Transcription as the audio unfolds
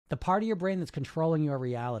The part of your brain that's controlling your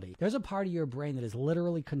reality. There's a part of your brain that is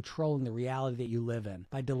literally controlling the reality that you live in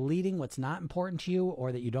by deleting what's not important to you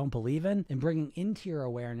or that you don't believe in and bringing into your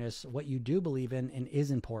awareness what you do believe in and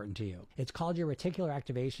is important to you. It's called your reticular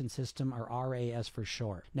activation system, or RAS for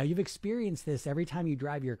short. Now, you've experienced this every time you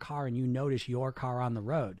drive your car and you notice your car on the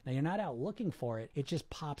road. Now, you're not out looking for it. It just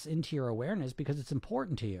pops into your awareness because it's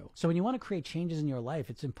important to you. So when you want to create changes in your life,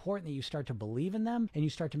 it's important that you start to believe in them and you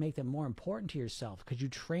start to make them more important to yourself because you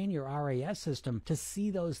train your RAS system to see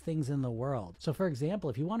those things in the world. So for example,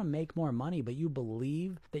 if you want to make more money, but you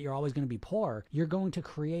believe that you're always going to be poor, you're going to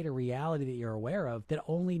create a reality that you're aware of that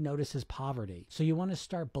only notices poverty. So you want to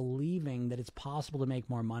start believing that it's possible to make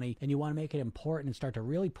more money, and you want to make it important and start to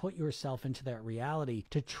really put yourself into that reality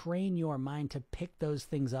to train your mind to pick those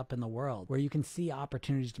things up in the world where you can see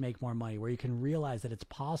opportunities to make more money, where you can realize that it's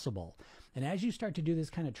possible. And as you start to do this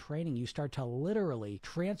kind of training, you start to literally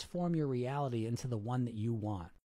transform your reality into the one that you want.